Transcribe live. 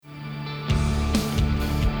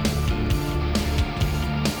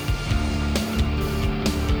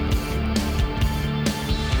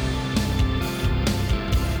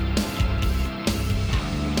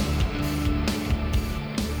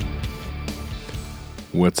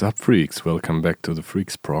What's up, freaks? Welcome back to the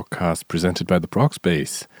Freaks Progcast presented by the Prog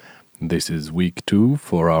Space. This is week 2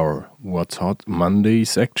 for our What's Hot Monday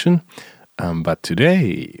section. But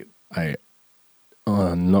today, I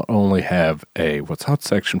not only have a What's Hot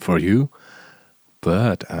section for you,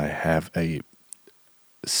 but I have a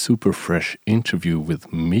super fresh interview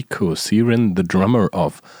with Mikko Siren, the drummer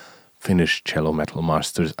of Finnish cello metal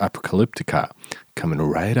masters Apocalyptica, coming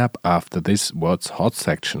right up after this What's Hot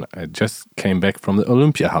section. I just came back from the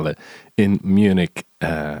Olympiahalle in Munich,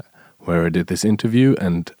 where I did this interview,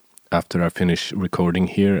 and after I finish recording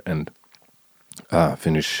here and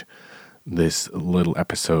finish this little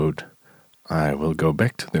episode, I will go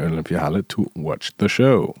back to the Olympiahalle to watch the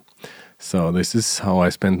show. So this is how I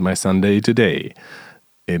spent my Sunday today.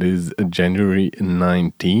 It is January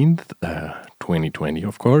 19th, 2020,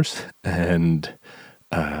 of course, and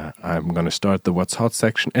I'm going to start the What's Hot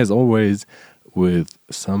section, as always, with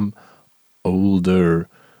some older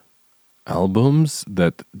albums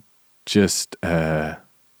that just had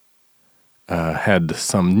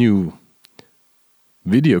some new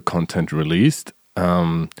video content released.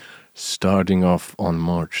 Starting off on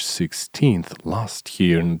March 16th, last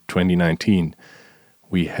year in 2019,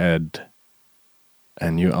 we had a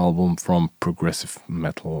new album from progressive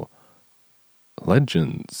metal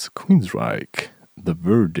legends, Queensryche, The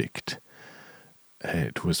Verdict.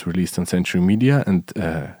 It was released on Century Media, and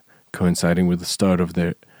coinciding with the start of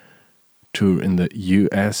their tour in the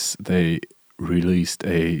US, they released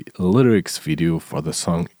a lyrics video for the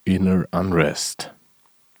song Inner Unrest.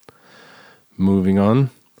 Moving on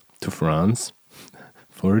to France,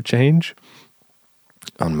 for a change.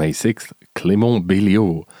 On May 6th, Clément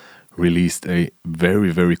Béliot released a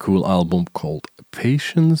very, very cool album called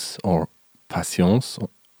Patience, or Patience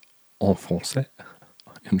en français,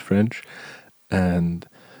 in French. And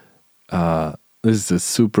this is a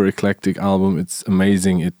super eclectic album. It's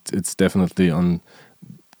amazing. It's definitely on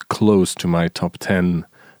close to my top 10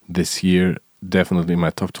 this year. Definitely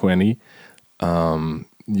my top 20.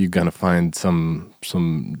 You're gonna find some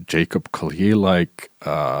Jacob Collier-like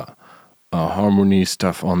harmony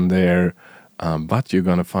stuff on there. But you're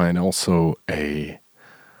going to find also a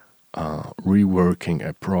reworking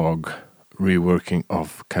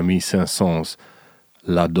of Camille Saint-Saëns'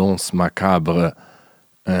 La Danse Macabre,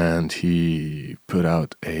 and he put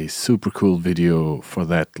out a super cool video for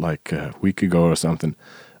that like a week ago or something,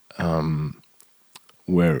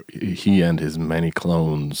 where he and his many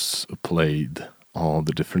clones played all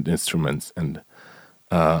the different instruments, and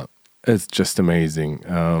it's just amazing.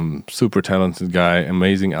 Super talented guy,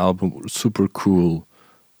 amazing album, super cool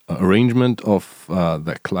arrangement of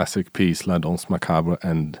that classic piece, La Danse Macabre,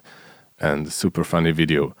 and super funny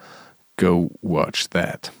video. Go watch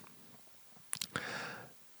that.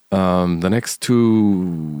 The next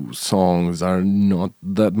two songs are not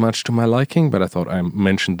that much to my liking, but I thought I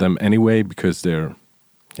mentioned them anyway because they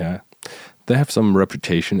have some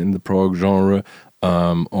reputation in the prog genre.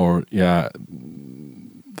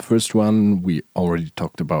 The first one, we already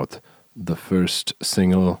talked about the first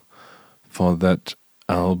single for that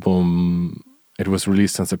album. It was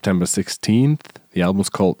released on September 16th. The album's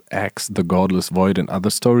called Axe, The Godless Void and Other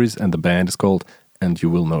Stories, and the band is called And You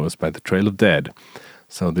Will Know Us by The Trail of Dead.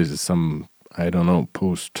 So this is some,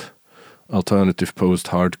 alternative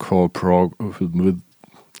post-hardcore prog with,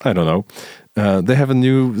 I don't know. They have a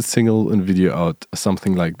new single and video out,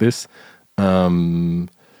 something like this.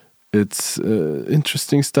 It's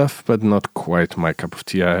interesting stuff, but not quite my cup of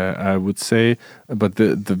tea, I would say. But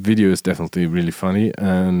the video is definitely really funny.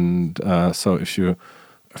 And so if you're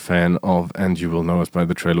a fan of And You Will Know Us by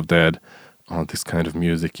The Trail of Dead, this kind of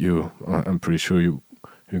music, I'm pretty sure you're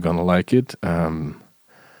going to like it. The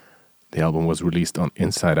album was released on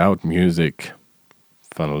Inside Out Music,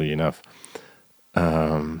 funnily enough.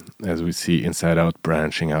 As we see Inside Out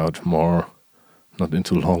branching out more, not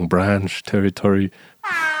into Long Branch territory,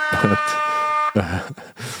 but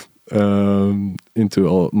into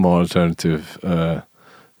all more alternative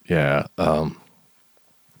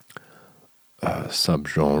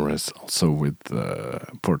subgenres, also with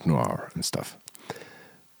Port Noir and stuff.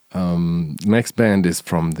 Next band is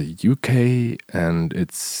from the UK, and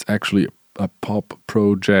it's actually a pop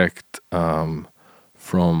project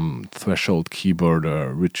from Threshold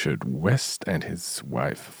keyboarder Richard West and his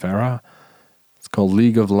wife Farah. It's called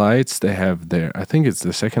League of Lights. They have I think it's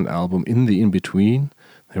the second album, In the In-Between.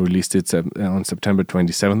 They released it on September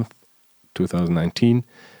 27th, 2019.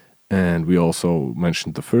 And we also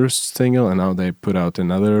mentioned the first single, and now they put out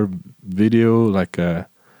another video, like a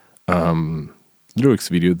lyrics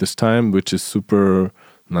video this time, which is super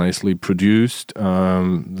nicely produced.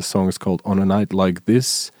 The song is called On a Night Like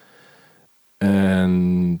This.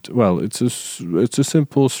 and well, it's a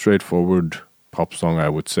simple, straightforward pop song, I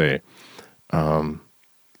would say.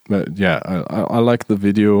 But yeah, I like the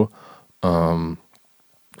video, and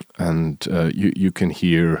you can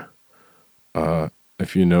hear,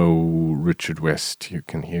 if you know Richard West, you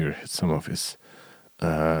can hear some of his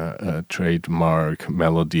trademark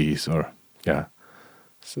melodies, or yeah,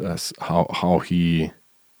 how he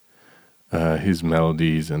his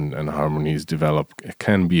melodies and harmonies develop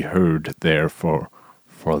can be heard there for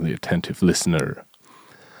the attentive listener.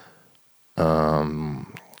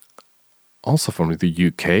 Also from the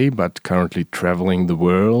UK, but currently traveling the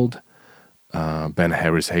world, Ben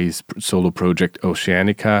Harris-Hayes' solo project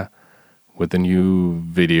Oceanica, with a new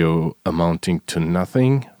video amounting to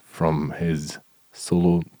nothing from his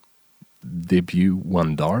solo debut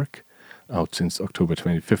One Dark, out since October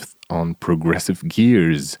 25th on Progressive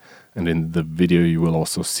Gears. And in the video you will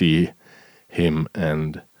also see him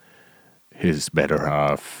and his better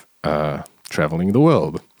half traveling the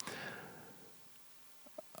world.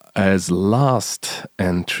 As last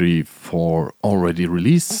entry for already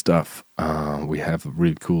released stuff, we have a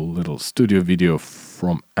really cool little studio video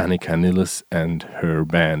from Annika Nilles and her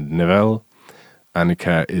band Nevelle.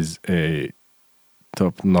 Annika is a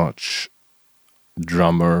top-notch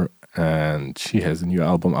drummer, and she has a new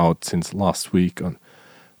album out since last week, a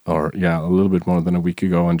little bit more than a week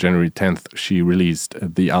ago. On January 10th, she released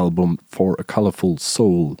the album For a Colorful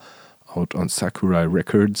Soul out on Sakurai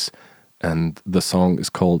Records, and the song is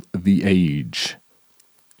called The Age.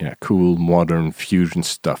 Yeah, cool modern fusion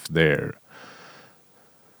stuff there.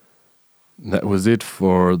 That was it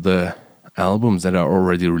for the albums that are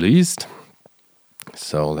already released.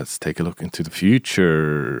 So let's take a look into the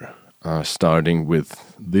future, starting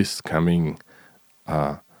with this coming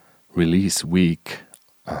release week.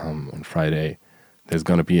 On Friday, there's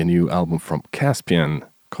going to be a new album from Caspian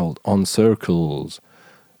called On Circles.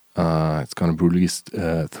 It's going to be released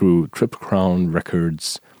through Triple Crown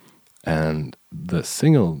Records, and the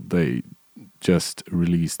single they just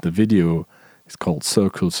released, the video, is called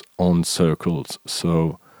Circles on Circles.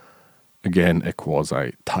 So again, a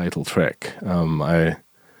quasi title track. I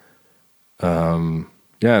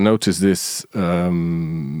noticed this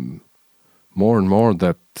more and more,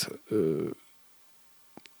 that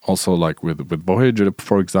also like with Voyager,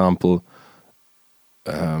 for example,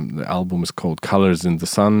 the album is called Colors in the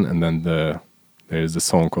Sun, and then there's a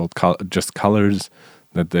song called Just Colors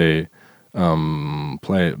that they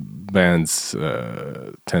bands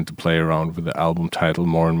tend to play around with the album title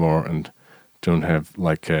more and more, and don't have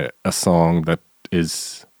like a song that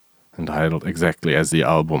is entitled exactly as the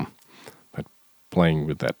album, but playing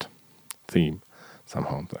with that theme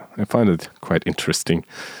somehow. I find it quite interesting.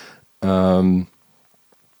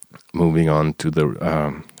 Moving on to the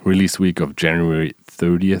release week of January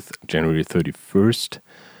 30th, January 31st,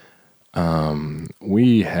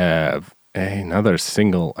 we have another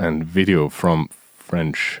single and video from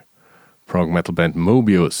French prog metal band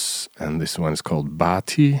Mobius, and this one is called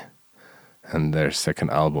Bati, and their second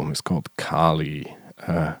album is called Kali.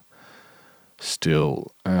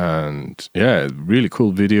 Still, and yeah, really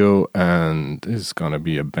cool video, and this is gonna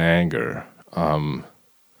be a banger.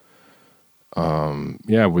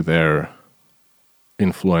 With their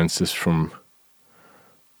influences from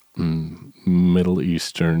Middle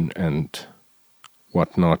Eastern and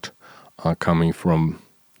whatnot, coming from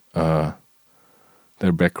their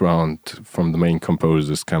background, from the main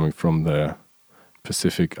composers coming from the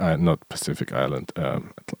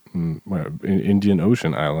Indian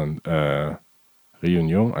Ocean island,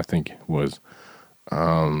 Réunion, I think it was.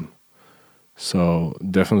 So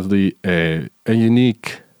definitely a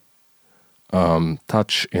unique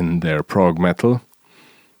touch in their prog metal.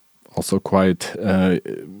 Also quite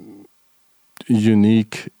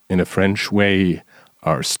unique in a French way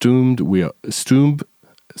are Stumb.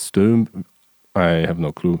 I have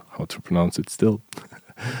no clue how to pronounce it still.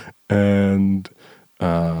 And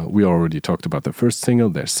we already talked about the first single.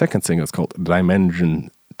 Their second single is called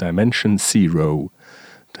Dimension Zero.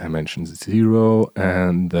 Dimension Zero,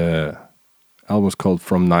 and the album is called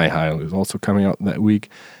From Nihil. It's also coming out that week.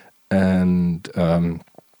 And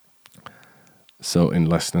so in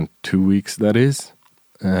less than 2 weeks, that is.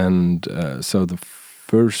 And so the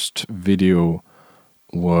first video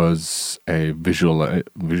was a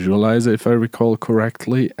visualizer, if I recall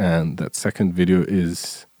correctly, and that second video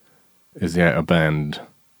is a band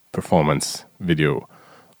performance video,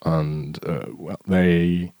 and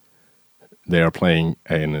they are playing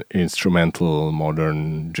an instrumental,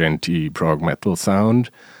 modern, djenty prog metal sound.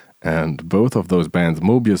 And both of those bands,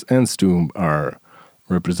 Mobius and Stumb, are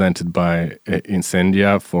represented by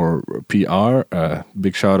Incendia for PR.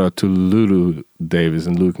 Big shout out to Lulu Davis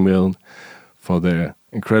and Luke Milne for their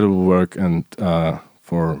incredible work and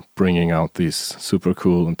for bringing out these super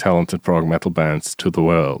cool and talented prog metal bands to the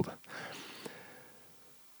world.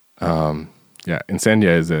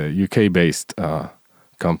 Incendia is a UK-based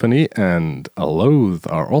company, and Loathe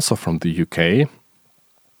are also from the UK.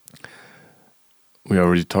 We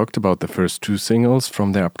already talked about the first two singles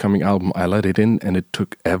from their upcoming album, I Let It In, and It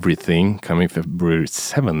Took Everything, coming February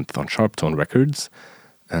 7th on Sharptone Records.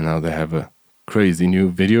 And now they have a crazy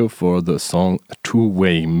new video for the song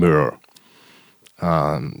Two-Way Mirror.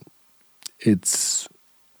 It's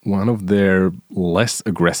one of their less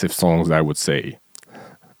aggressive songs, I would say.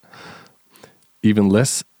 Even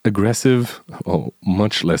less aggressive, or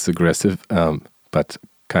much less aggressive, but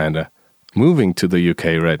kind of moving to the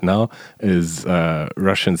UK right now is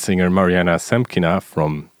Russian singer Mariana Semkina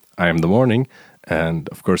from I Am the Morning, and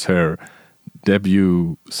of course her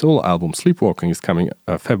debut solo album Sleepwalking is coming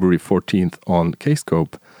February 14th on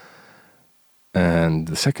Kscope, and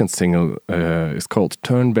the second single is called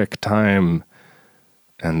Turn Back Time,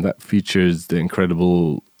 and that features the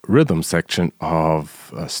incredible rhythm section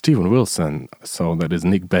of Steven Wilson. So that is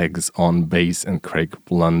Nick Beggs on bass and Craig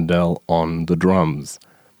Blundell on the drums.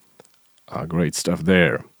 Great stuff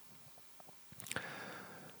there.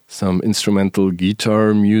 Some instrumental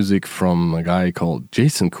guitar music from a guy called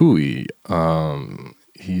Jason Cooey.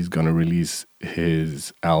 He's going to release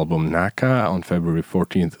his album Naka on February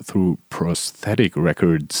 14th through Prosthetic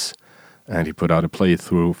Records. And he put out a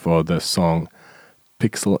playthrough for the song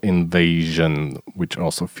Pixel Invasion, which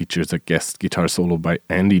also features a guest guitar solo by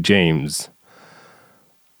Andy James.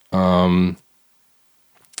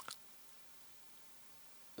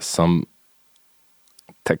 Some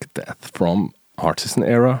tech death from Artisan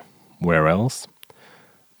Era. Where else?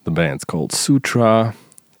 The band's called Sutra.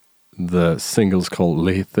 The single's called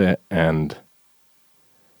Lethe, and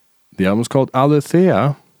the album's called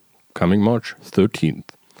Aletheia, coming March 13th.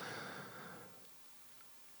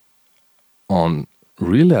 On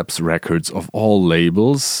Relapse Records, of all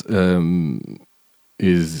labels,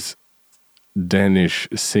 is Danish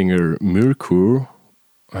singer Myrkur,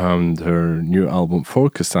 and her new album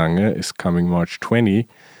Folkesange is coming March 20.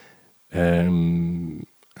 And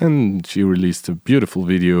she released a beautiful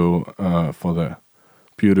video for the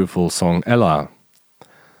beautiful song Ella.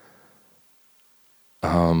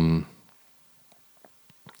 The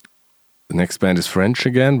next band is French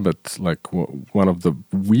again, but like one of the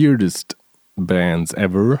weirdest bands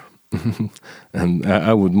ever. And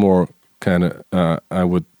I would more I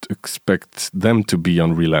would expect them to be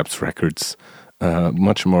on Relapse Records,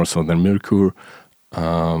 much more so than Myrkur.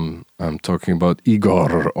 I'm talking about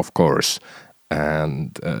Igor, of course,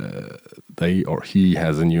 and he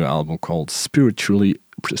has a new album called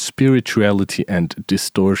Spirituality and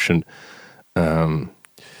Distortion, coming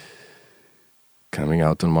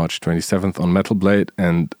out on March 27th on Metal Blade,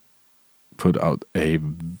 and put out a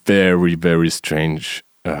very, very strange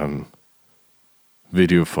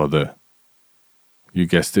video for the, you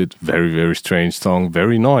guessed it, very, very strange song,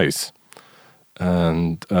 Very Noise.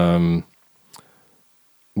 And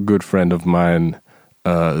good friend of mine,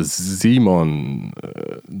 Simon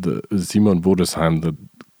Bodesheim, the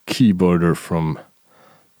keyboarder from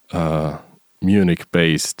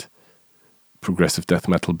Munich-based progressive death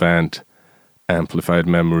metal band Amplified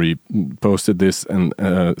Memory, posted this and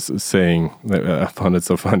saying, I found it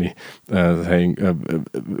so funny, saying,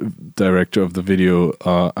 director of the video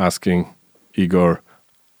asking Igor,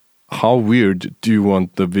 how weird do you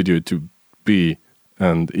want the video to be?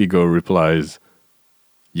 And Igor replies,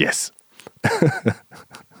 yes.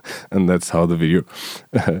 And that's how the video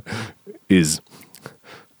is.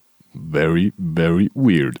 Very, very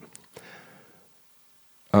weird.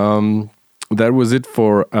 That was it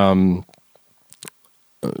for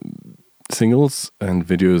singles and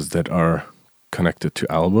videos that are connected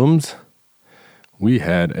to albums. We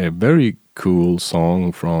had a very cool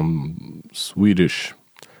song from Swedish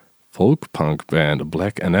folk punk band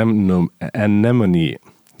Black Anemone.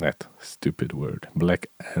 That stupid word, Black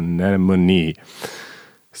Anemone.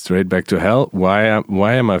 Straight Back to Hell. Why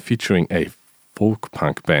am I featuring a folk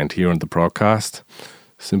punk band here on the broadcast?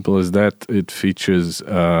 Simple as that. It features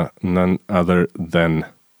none other than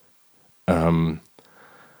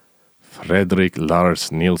Fredrik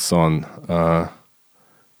Lars Nilsson,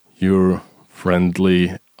 your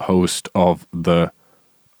friendly host of the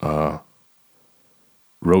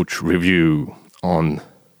Roach Review on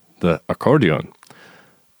the accordion.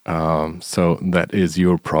 So that is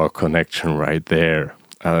your prog connection right there.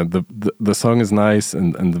 The song is nice,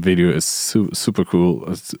 and the video is super cool.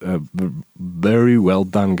 It's very well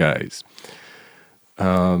done, guys.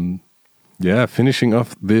 Finishing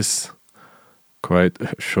off this quite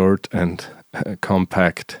short and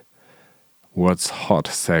compact What's Hot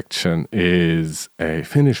section is a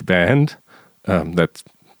Finnish band that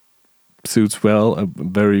suits well, a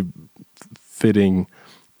very fitting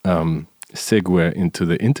segue into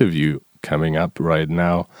the interview coming up right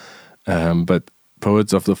now. But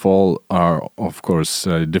Poets of the Fall are, of course,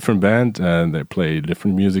 a different band, and they play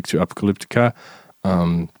different music to Apocalyptica.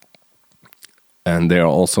 And they are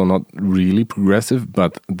also not really progressive,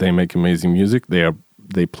 but they make amazing music.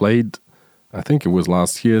 They played, I think it was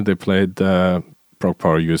last year, they played Prog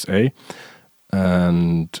Power USA.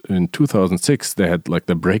 And in 2006, they had like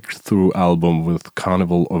the breakthrough album with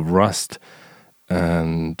Carnival of Rust.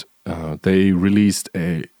 And they released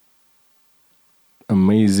a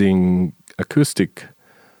amazing acoustic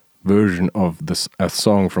version of a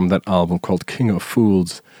song from that album called King of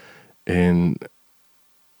Fools in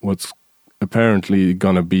what's apparently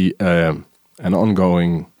gonna be an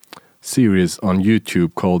ongoing series on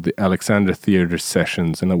YouTube called the Alexander Theatre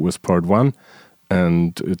Sessions, and it was part 1,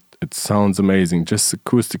 and it sounds amazing. Just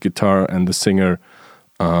acoustic guitar and the singer,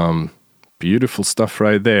 beautiful stuff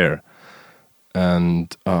right there.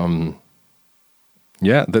 And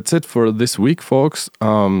that's it for this week, folks.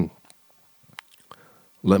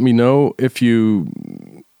 Let me know if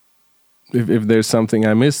there's something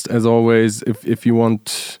I missed. As always, if you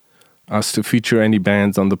want us to feature any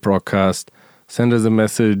bands on the podcast, send us a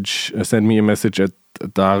message. Send me a message at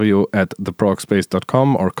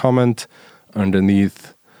dario@theprogspace.com or comment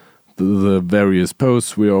underneath the various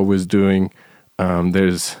posts we're always doing.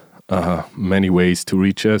 There's many ways to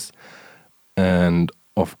reach us. And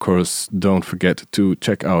of course, don't forget to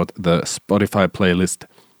check out the Spotify playlist.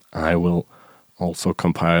 I will also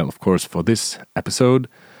compile, of course, for this episode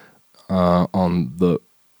on the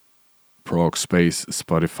Progspace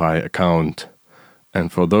Spotify account.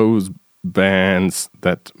 And for those bands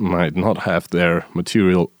that might not have their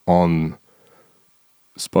material on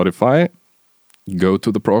Spotify, go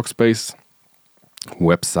to the Progspace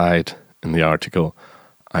website. In the article,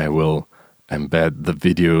 I will embed the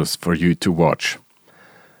videos for you to watch.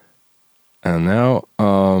 And now,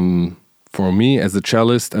 for me as a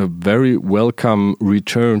cellist, a very welcome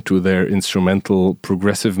return to their instrumental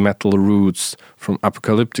progressive metal roots from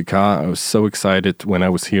Apocalyptica. I was so excited when I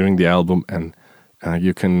was hearing the album, and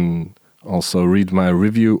you can also read my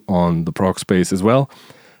review on the Progspace as well.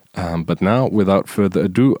 But now, without further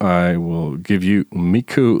ado, I will give you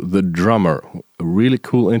Mikko the drummer. A really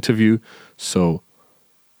cool interview, so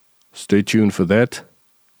stay tuned for that.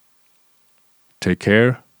 Take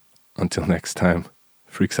care. Until next time,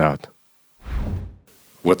 Freaks out.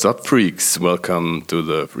 What's up, freaks? Welcome to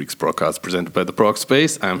the Freaks Broadcast presented by the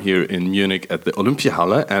Progspace. I'm here in Munich at the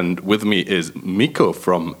Olympiahalle, and with me is Mikko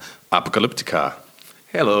from Apocalyptica.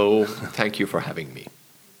 Hello, thank you for having me.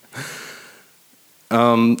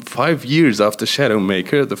 5 years after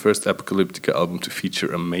Shadowmaker, the first Apocalyptica album to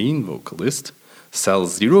feature a main vocalist, Cell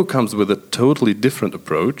Zero comes with a totally different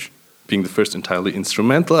approach, being the first entirely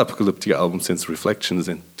instrumental Apocalyptica album since Reflections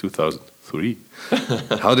in 2003.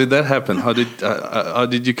 How did that happen? How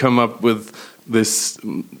did you come up with this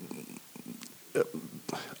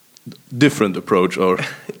different approach? Or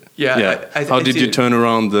how did you turn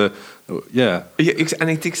around the? And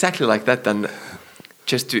it's exactly like that. And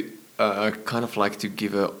just to kind of like to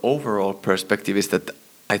give an overall perspective is that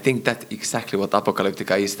I think that exactly what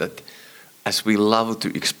Apocalyptica is, that as we love to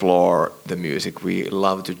explore the music, we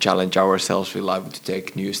love to challenge ourselves, we love to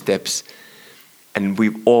take new steps, and we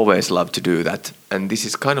always love to do that. And this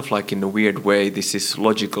is kind of like, in a weird way, this is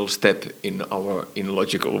logical step in our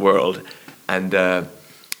logical world. And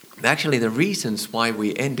actually the reasons why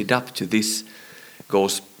we ended up to this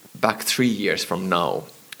goes back 3 years from now,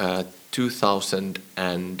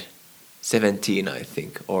 2017, I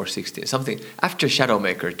think, or 16, something after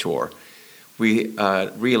Shadowmaker tour. We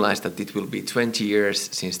realized that it will be 20 years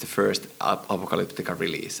since the first Apocalyptica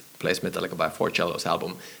release, Plays Metallica by Four Cellos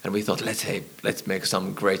album, and we thought, let's make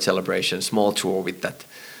some great celebration, small tour with that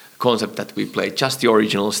concept that we play just the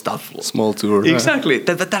original stuff. Small tour. Exactly.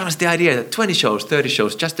 That was the idea. 20 shows, 30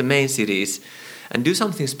 shows, just the main cities, and do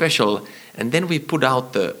something special. And then we put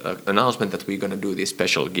out the announcement that we're going to do these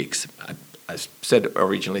special gigs. I said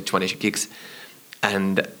originally 20 gigs,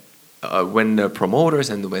 and when the promoters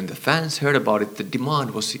and when the fans heard about it, the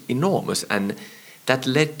demand was enormous, and that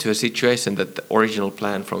led to a situation that the original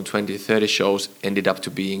plan from 20 to 30 shows ended up to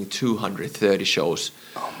being 230 shows.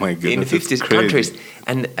 Oh my goodness, in 50 countries,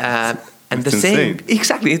 and the it's same insane.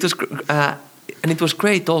 exactly. It was And it was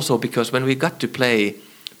great also because when we got to play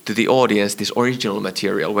to the audience this original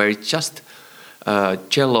material where it's just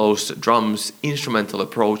cellos, drums, instrumental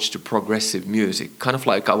approach to progressive music, kind of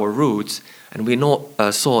like our roots, and we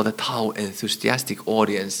saw that how enthusiastic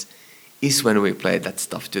audience is when we played that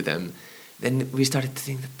stuff to them, then we started to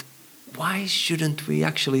think that why shouldn't we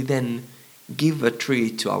actually then give a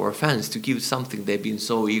treat to our fans, to give something they've been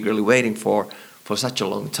so eagerly waiting for such a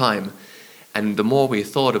long time. And the more we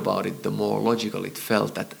thought about it, the more logical it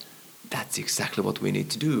felt that that's exactly what we need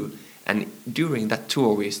to do. And during that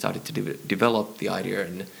tour, we started to develop the idea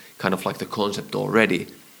and kind of like the concept already.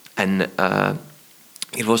 And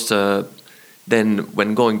it was then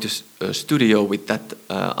when going to studio with that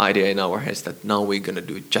idea in our heads that now we're going to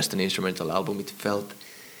do just an instrumental album, it felt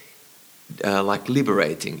like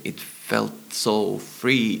liberating. It felt so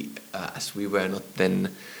free as we were not then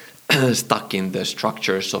stuck in the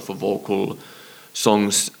structures of a vocal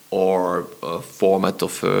songs or a format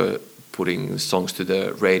of putting songs to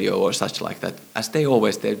the radio or such like that. As they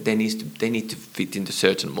always, they need to fit into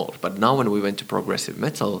certain mold. But now when we went to progressive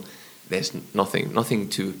metal, there's nothing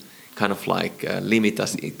to kind of like limit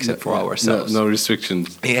us except for ourselves. No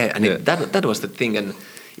restrictions. Yeah, and that was the thing. And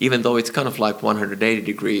even though it's kind of like 180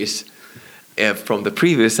 degrees from the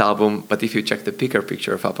previous album, but if you check the bigger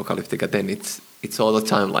picture of Apocalyptica, then it's all the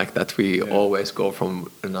time like that. We always go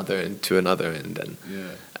from another end to another end, and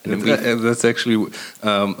that's actually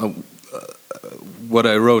what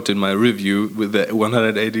I wrote in my review with the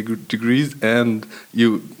 180 degrees, and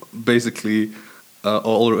you basically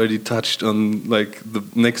already touched on like the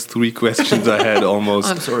next three questions I had almost.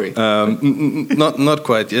 I'm sorry. Not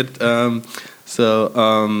quite yet.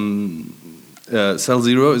 Cell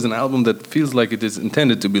Zero is an album that feels like it is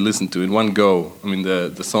intended to be listened to in one go. I mean,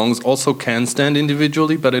 the songs also can stand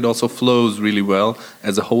individually, but it also flows really well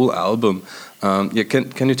as a whole album.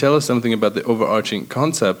 Can you tell us something about the overarching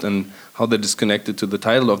concept and how that is connected to the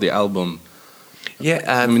title of the album? Yeah,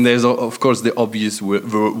 I mean, there's of course the obvious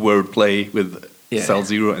wordplay with Cell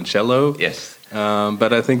Zero and cello. Yes,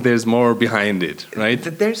 but I think there's more behind it, right?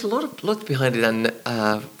 There's a lot behind it, and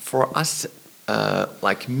for us.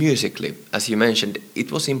 Like musically, as you mentioned, it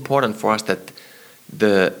was important for us that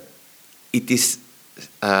it is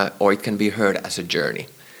or it can be heard as a journey,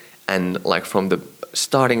 and like from the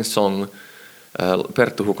starting song,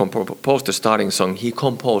 Perttu, who composed the starting song, he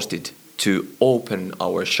composed it to open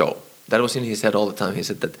our show. That was in his head all the time. He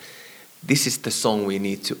said that this is the song we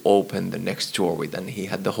need to open the next tour with, and he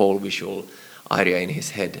had the whole visual idea in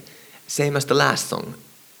his head. Same as the last song.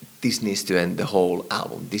 This needs to end the whole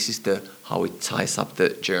album. This is how it ties up the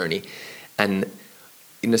journey. And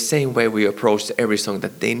in the same way we approach every song,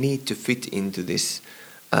 that they need to fit into this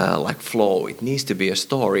like flow. It needs to be a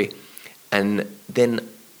story. And then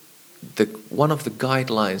one of the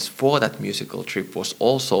guidelines for that musical trip was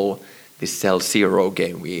also this Cell Zero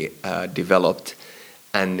game we developed.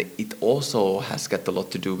 And it also has got a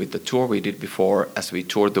lot to do with the tour we did before, as we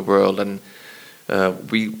toured the world. And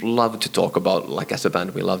we love to talk about, like as a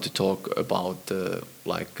band, we love to talk about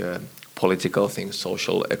political things,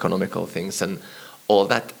 social, economical things, and all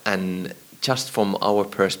that. And just from our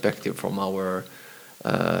perspective, from our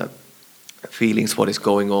feelings, what is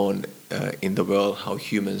going on in the world, how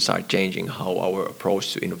humans are changing, how our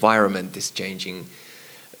approach to environment is changing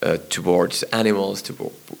towards animals,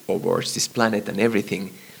 towards this planet and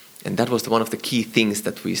everything. And that was one of the key things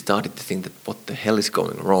that we started to think that what the hell is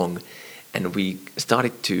going wrong. And we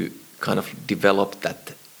started to kind of develop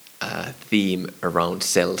that theme around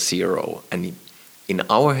Cell Zero. And in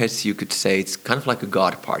our heads, you could say it's kind of like a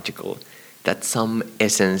God particle, that some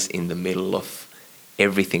essence in the middle of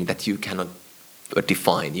everything that you cannot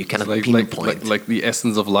define, you cannot pinpoint. Like the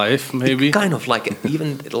essence of life, maybe? It kind of like,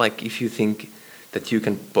 even like if you think that you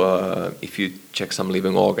can, if you check some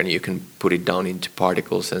living organ, you can put it down into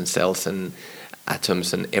particles and cells and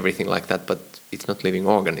atoms and everything like that, but it's not living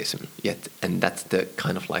organism yet, and that's the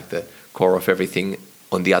kind of like the core of everything.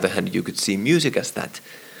 On the other hand, you could see music as that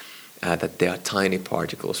there are tiny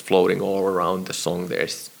particles floating all around the song.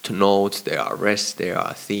 There's notes, there are rests, there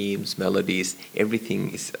are themes, melodies.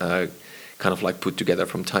 Everything is kind of like put together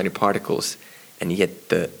from tiny particles, and yet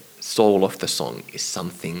the soul of the song is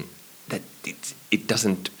something that it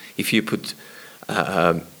doesn't. If you put,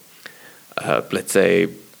 let's say,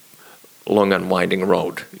 long and winding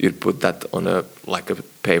road, you'd put that on a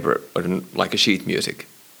paper or like a sheet music.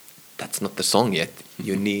 That's not the song yet.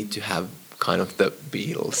 You need to have kind of the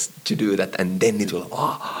Beatles to do that, and then it will,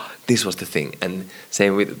 this was the thing. And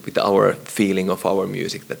same with our feeling of our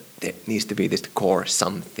music, that there needs to be this core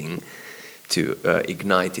something to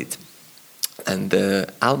ignite it. And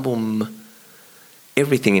the album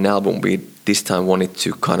everything in album we this time wanted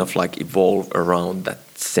to kind of like evolve around that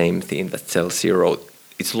same theme, that Cell Zero.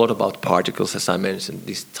 It's a lot about particles, as I mentioned,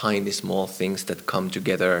 these tiny small things that come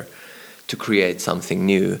together to create something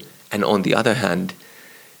new. And on the other hand,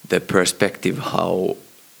 the perspective how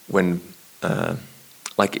when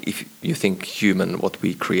like if you think human, what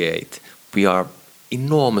we create, we are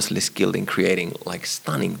enormously skilled in creating like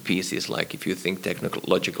stunning pieces. Like if you think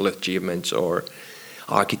technological achievements or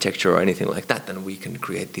architecture or anything like that, then we can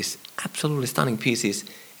create these absolutely stunning pieces,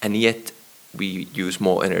 and yet we use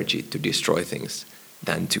more energy to destroy things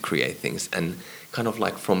than to create things. And kind of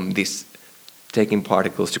like from this taking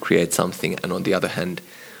particles to create something, and on the other hand,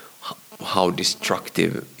 how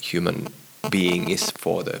destructive human being is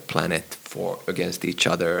for the planet, for against each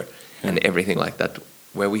other, and everything like that,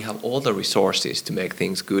 where we have all the resources to make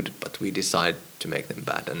things good, but we decide to make them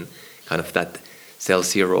bad. And kind of that Cell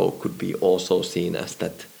Zero could be also seen as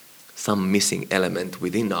that some missing element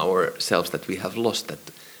within ourselves that we have lost,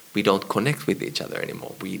 that we don't connect with each other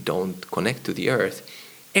anymore. We don't connect to the earth.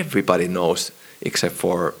 Everybody knows, except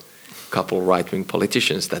for a couple right-wing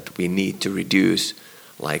politicians, that we need to reduce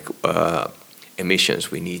like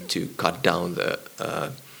emissions. We need to cut down the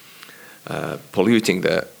polluting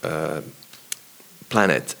the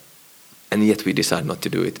planet, and yet we decide not to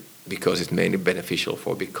do it because it's mainly beneficial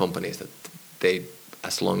for big companies, that they,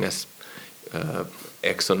 as long as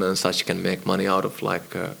Exxon and such can make money out of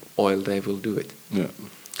like oil, they will do it. Yeah.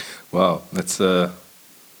 Wow, that's that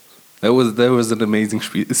was an amazing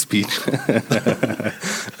speech.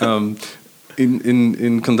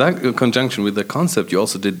 In conjunction with the concept, you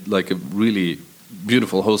also did like a really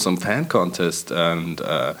beautiful, wholesome fan contest, and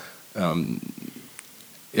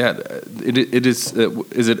yeah, it is.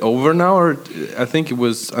 Is it over now, or I think it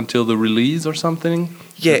was until the release or something?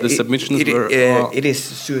 Yeah, the submissions were. It is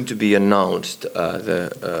soon to be announced,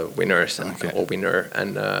 the winners and or winner,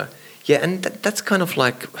 and yeah, and that's kind of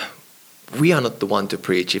like, we are not the one to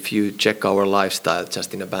preach. If you check our lifestyle,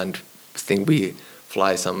 just in a band thing, we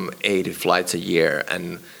fly some 80 flights a year,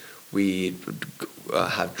 and we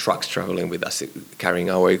have trucks traveling with us, carrying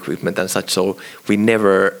our equipment and such. So we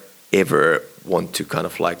never ever want to kind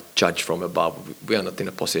of like judge from above. We are not in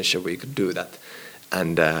a position where we could do that,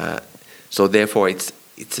 and so therefore it's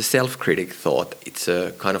a self-critic thought. It's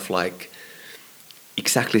a kind of like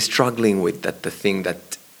exactly struggling with that, the thing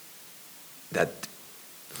that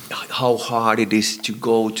how hard it is to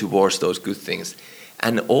go towards those good things,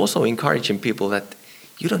 and also encouraging people that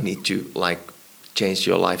you don't need to like change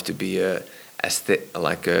your life to be a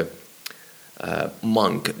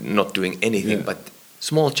monk not doing anything, but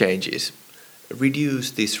small changes,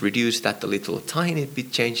 reduce this, reduce that a little, tiny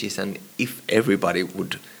bit changes, and if everybody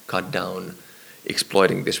would cut down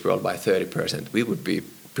exploiting this world by 30%, we would be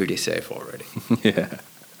pretty safe already. Yeah.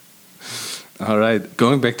 All right,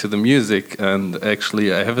 going back to the music, and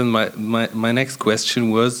actually I have in my next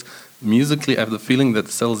question was, musically I have the feeling that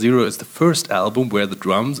Cell Zero is the first album where the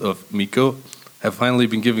drums of Mikko have finally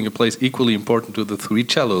been given a place equally important to the three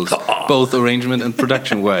cellos, both arrangement and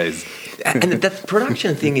production-wise. And that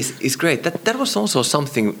production thing is great. That was also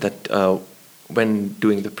something that when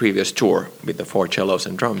doing the previous tour with the 4 cellos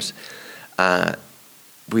and drums,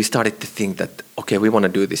 we started to think that, okay, we want to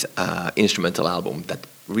do this instrumental album that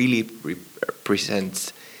really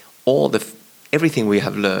represents all everything we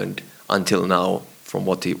have learned until now from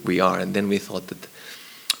what we are. And then we thought that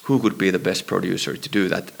who could be the best producer to do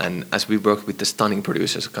that? And as we worked with the stunning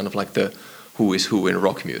producers, kind of like the who is who in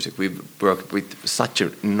rock music, we've worked with such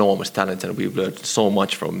an enormous talent, and we've learned so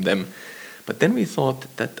much from them. But then we thought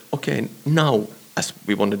that, okay, now as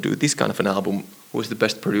we want to do this kind of an album, who is the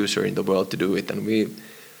best producer in the world to do it? And we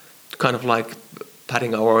kind of like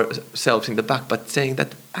patting ourselves in the back, but saying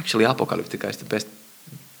that actually Apocalyptica is the best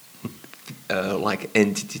like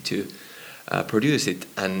entity to produce it.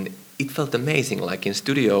 And it felt amazing. Like in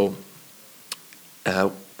studio,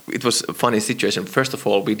 it was a funny situation. First of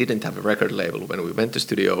all, we didn't have a record label when we went to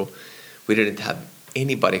studio. We didn't have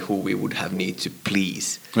anybody who we would have need to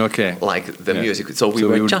please. Okay. Like the music. So we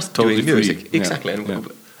were just totally doing music. Free. Exactly.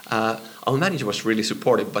 And our manager was really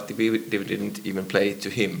supportive, but we didn't even play it to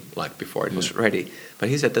him like before it was ready. But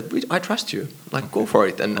he said that I trust you. Like go for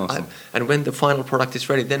it. And awesome. And when the final product is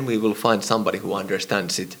ready, then we will find somebody who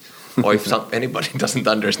understands it. Or if anybody doesn't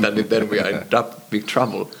understand it, then we are in big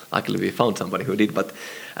trouble. Luckily, we found somebody who did. But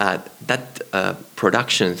that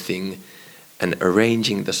production thing and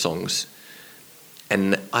arranging the songs,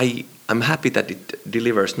 and I'm happy that it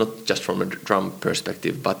delivers not just from a drum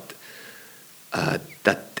perspective, but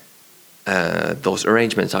that those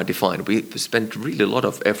arrangements are defined. We spent really a lot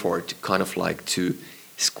of effort kind of like to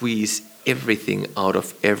squeeze everything out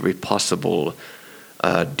of every possible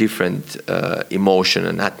different emotion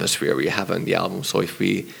and atmosphere we have on the album. So if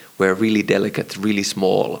we were really delicate, really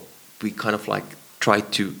small, we kind of like try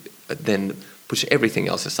to then push everything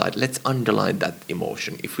else aside. Let's underline that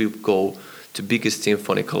emotion. If we go to biggest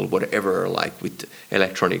symphonical whatever, like with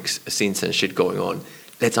electronics, synths and shit going on,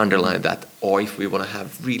 let's underline that. Or if we want to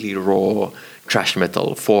have really raw thrash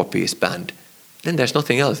metal 4-piece band, then there's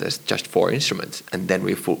nothing else. There's just 4 instruments, and then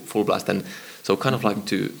we full blast. And so kind of like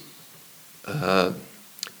to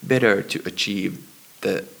better to achieve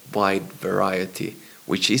the wide variety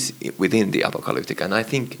which is within the Apocalyptic. And I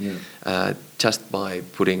think just by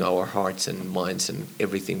putting our hearts and minds and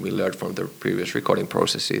everything we learned from the previous recording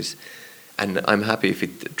processes, and I'm happy if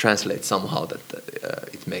it translates somehow that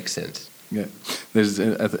it makes sense. Yeah, there's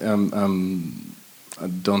I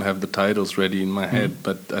don't have the titles ready in my head,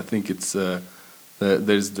 but I think it's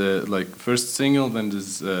there's the like first single, then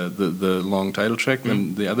there's the long title track,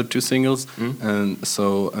 then the other 2 singles, and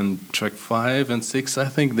so on track 5 and 6, I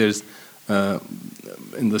think there's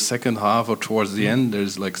in the second half or towards the end,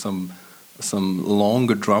 there's like some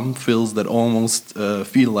longer drum fills that almost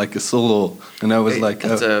feel like a solo, and I was like,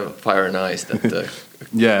 that's Fire and Ice.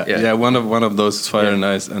 That one of those is Fire and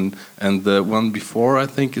Ice, and the one before I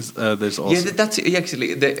think is there's also that's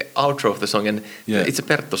actually the outro of the song, and it's a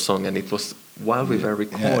Pertto song, and it was while we were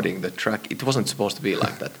recording the track. It wasn't supposed to be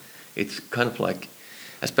like that. It's kind of like,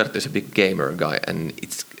 as Pertto is a big gamer guy, and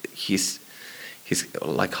it's his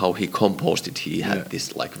like how he composed it. He had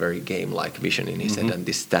this like very game-like vision in his head, and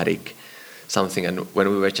this static something. And when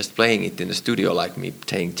we were just playing it in the studio, like me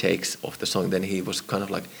taking takes of the song, then he was kind of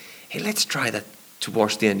like, "Hey, let's try that."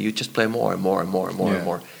 Towards the end, you just play more and more and more and more and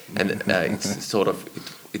more, and it's sort of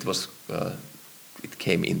it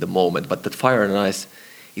came in the moment. But that Fire and Ice,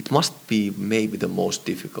 it must be maybe the most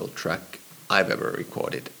difficult track I've ever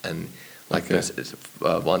recorded, and like there's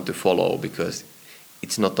one to follow, because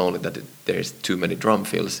it's not only that there's too many drum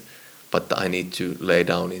fills, but I need to lay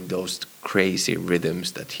down in those crazy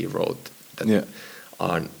rhythms that he wrote that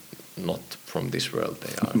are not from this world.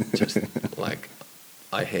 They are just like,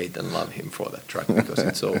 I hate and love him for that track because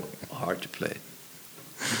it's so hard to play.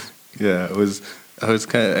 Yeah, I was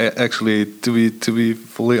kind of actually, to be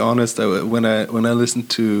fully honest, when I listened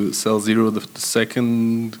to Cell Zero the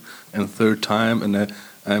second and third time, and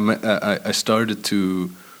I started to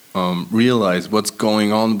realize what's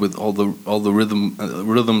going on with all the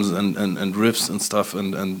rhythms and riffs and stuff,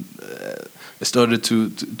 and I started to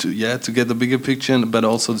get the bigger picture, but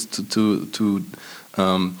also to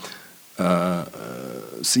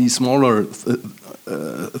see smaller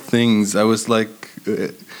things. I was like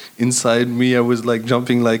inside me, I was like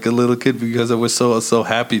jumping like a little kid because I was so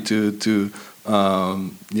happy to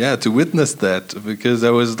witness that, because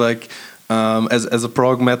I was like, as a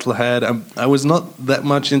prog metal head, I was not that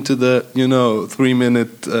much into the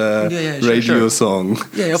 3-minute radio song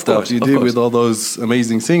stuff you did with all those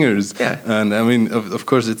amazing singers. And I mean, of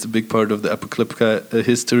course, it's a big part of the Apocalyptica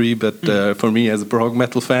history. But for me, as a prog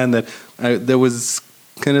metal fan, that there was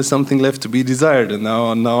kind of something left to be desired. And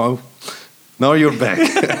now you're back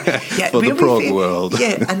for the prog world.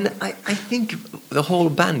 Yeah, and I think the whole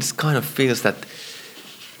band kind of feels that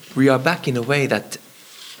we are back in a way that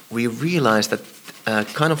we realized that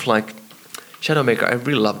kind of like Shadowmaker, I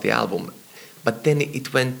really loved the album, but then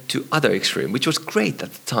it went to other extreme, which was great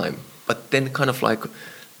at the time. But then kind of like,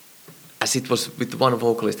 as it was with one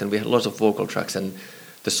vocalist, and we had lots of vocal tracks, and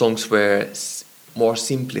the songs were more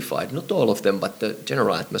simplified, not all of them, but the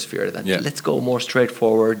general atmosphere that let's go more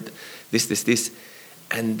straightforward, this.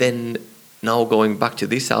 And then now going back to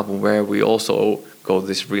this album, where we also go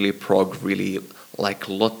this really prog, really like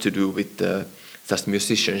a lot to do with the just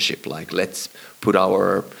musicianship, like let's put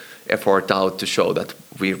our effort out to show that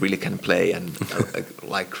we really can play and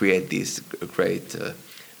like create these great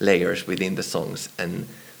layers within the songs. And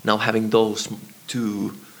now having those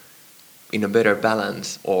two in a better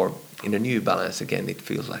balance, or in a new balance again, it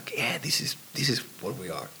feels like this is what we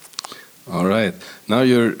are. All right, now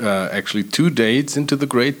you're actually 2 dates into the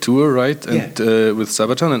great tour, right? And with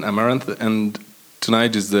Sabaton and Amaranth, and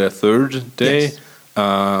tonight is the 3rd day.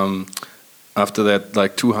 Yes. After that,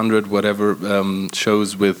 like 200 whatever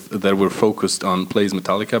shows that were focused on Plays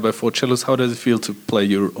Metallica by 4 cellos. How does it feel to play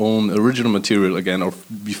your own original material again, or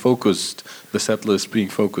be focused, the set list being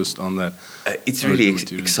focused on that? It's really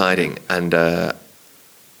exciting, and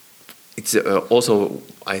it's also,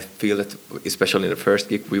 I feel that especially in the first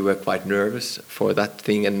gig we were quite nervous for that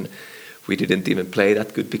thing, and we didn't even play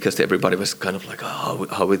that good because everybody was kind of like,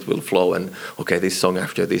 how it will flow, and okay, this song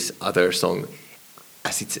after this other song.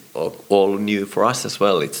 As it's all new for us as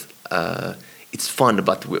well, it's fun,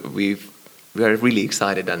 but we are really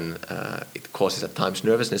excited, and it causes at times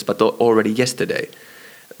nervousness. But already yesterday,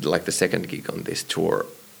 like the second gig on this tour,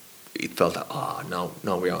 it felt like,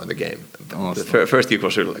 now we are in the game. Awesome. The first gig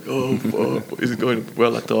was really like, is it going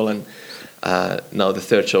well at all? And now the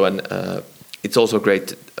third show, and it's also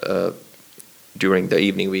great. During the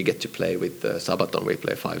evening, we get to play with Sabaton. We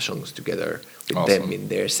play 5 songs together with Awesome. them in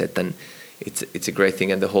their set, and it's a great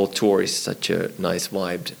thing. And the whole tour is such a nice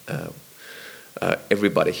vibe.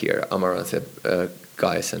 Everybody here, Amaranth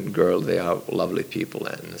guys and girl, they are lovely people,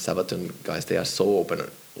 and Sabaton guys, they are so open,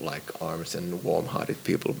 like arms and warm-hearted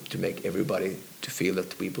people to make everybody to feel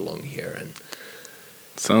that we belong here. And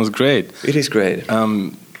Sounds great. it is great.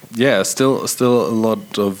 Yeah, still a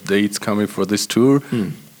lot of dates coming for this tour.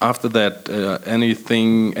 After that,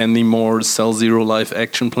 any more Cell Zero live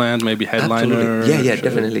action planned? Maybe headliner? Absolutely. Yeah,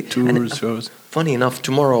 definitely. Tours, shows? Funny enough,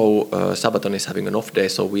 tomorrow Sabaton is having an off day,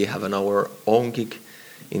 so we have our own gig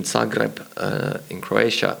in Zagreb, in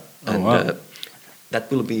Croatia. Oh, And wow. that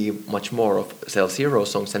will be much more of Cell Zero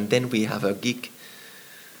songs. And then we have a gig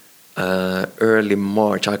early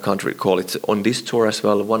March, I can't recall. It's on this tour as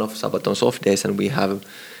well, one of Sabaton's off days, and we have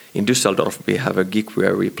in Düsseldorf we have a gig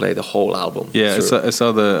where we play the whole album. Yeah, So- I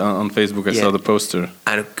saw the on Facebook. I Yeah. saw the poster.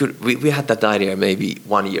 and we had that idea maybe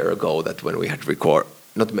 1 year ago, that when we had record,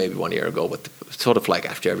 not maybe 1 year ago, but sort of like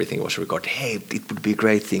after everything was recorded, hey, it would be a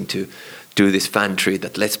great thing to do this fan treat,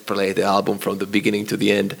 that let's play the album from the beginning to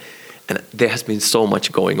the end. And there has been so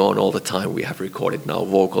much going on all the time. We have recorded now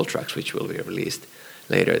vocal tracks, which will be released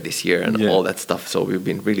later this year, and Yeah. all that stuff. So we've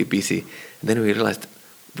been really busy. And then we realized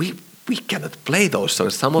we cannot play those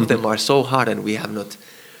songs. Some of them are so hard, and we have not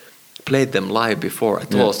played them live before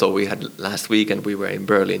at Yeah. all. So we had last week, and we were in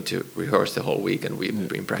Berlin to rehearse the whole week, and we've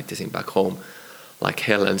been practicing back home like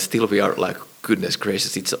hell. And still we are like, goodness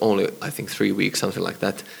gracious, it's only I think 3 weeks, something like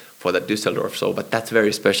that, for that Düsseldorf show. But that's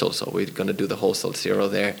very special. So we're gonna do the whole Cell Zero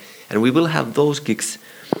there, and we will have those gigs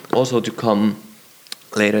also to come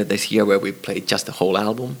later this year, where we play just the whole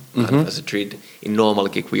album kind of as a treat. In normal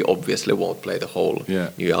gig, we obviously won't play the whole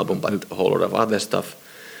new album, but a whole lot of other stuff.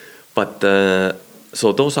 But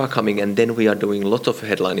so those are coming, and then we are doing lots of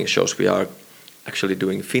headlining shows. We are actually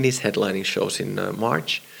doing Finnish headlining shows in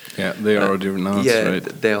March. Yeah, they are already announced, Yeah,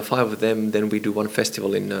 right? there are 5 of them. Then we do one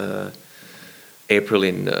festival in April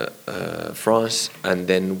in France, and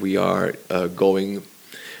then we are going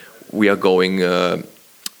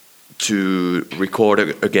to record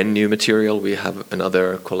again new material. We have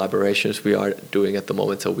another collaborations we are doing at the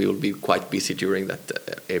moment, so we will be quite busy during that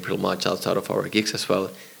April, March outside of our gigs as well.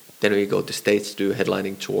 Then we go to States to do a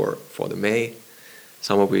headlining tour for the May.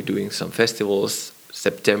 Summer we're doing some festivals.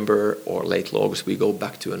 September or late August we go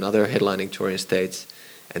back to another headlining tour in States,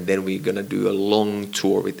 and then we're gonna do a long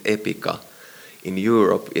tour with Epica in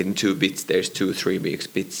Europe in 2 bits. There's 2-3 weeks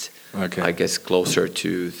bits. Okay. I guess closer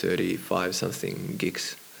to 35 something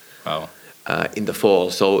gigs. Wow. In the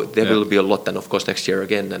fall, so there Yeah. will be a lot, and of course next year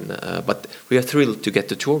again. And but we are thrilled to get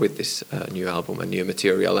to tour with this new album and new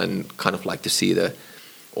material, and kind of like to see the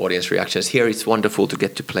audience reactions. Here it's wonderful to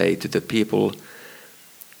get to play to the people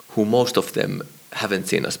who most of them haven't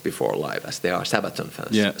seen us before live, as they are Sabaton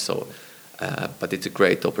fans. Yeah. So, but it's a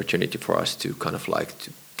great opportunity for us to kind of like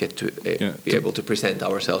to get to be able to present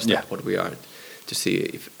ourselves, Yeah. what we are, to see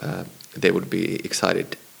if they would be excited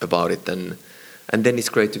about it. And then it's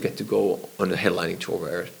great to get to go on a headlining tour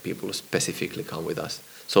where people specifically come with us.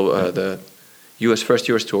 So the first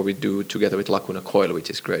US tour we do together with Lacuna Coil, which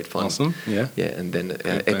is great fun. Awesome, yeah. Yeah, and then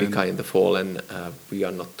Epica in the fall, and we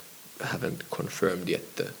haven't confirmed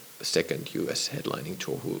yet the second US headlining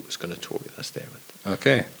tour who's going to tour with us there. But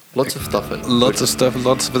Okay. lots of stuff. And Lots of stuff,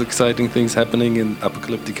 lots of exciting things happening in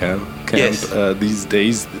Apocalyptic Camp Yes. These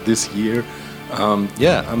days, this year.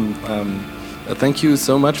 Thank you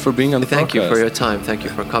so much for being on the Thank you podcast. for your time. Thank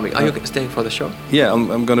you for coming. Are you staying for the show? Yeah,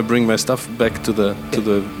 I'm going to bring my stuff back to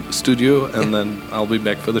the studio, and then I'll be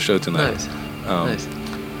back for the show tonight. Nice. Nice.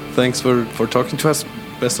 Thanks for talking to us.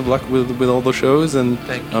 Best of luck with all the shows, and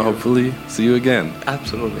Thank you. hopefully see you again.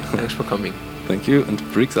 Absolutely. Thanks for coming. Thank you, and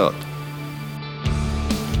Freaks out.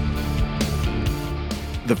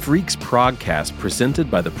 The Freaks Progcast, presented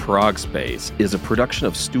by the Prog Space, is a production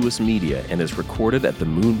of Stuus Media and is recorded at the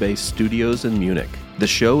Moonbase Studios in Munich. The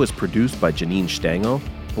show is produced by Janine Stengel,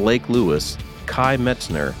 Blake Lewis, Kai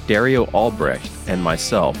Metzner, Dario Albrecht, and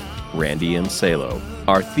myself, Randy Insalo.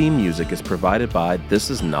 Our theme music is provided by This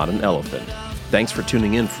Is Not an Elephant. Thanks for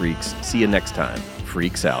tuning in, Freaks. See you next time.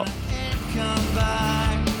 Freaks out. Come by.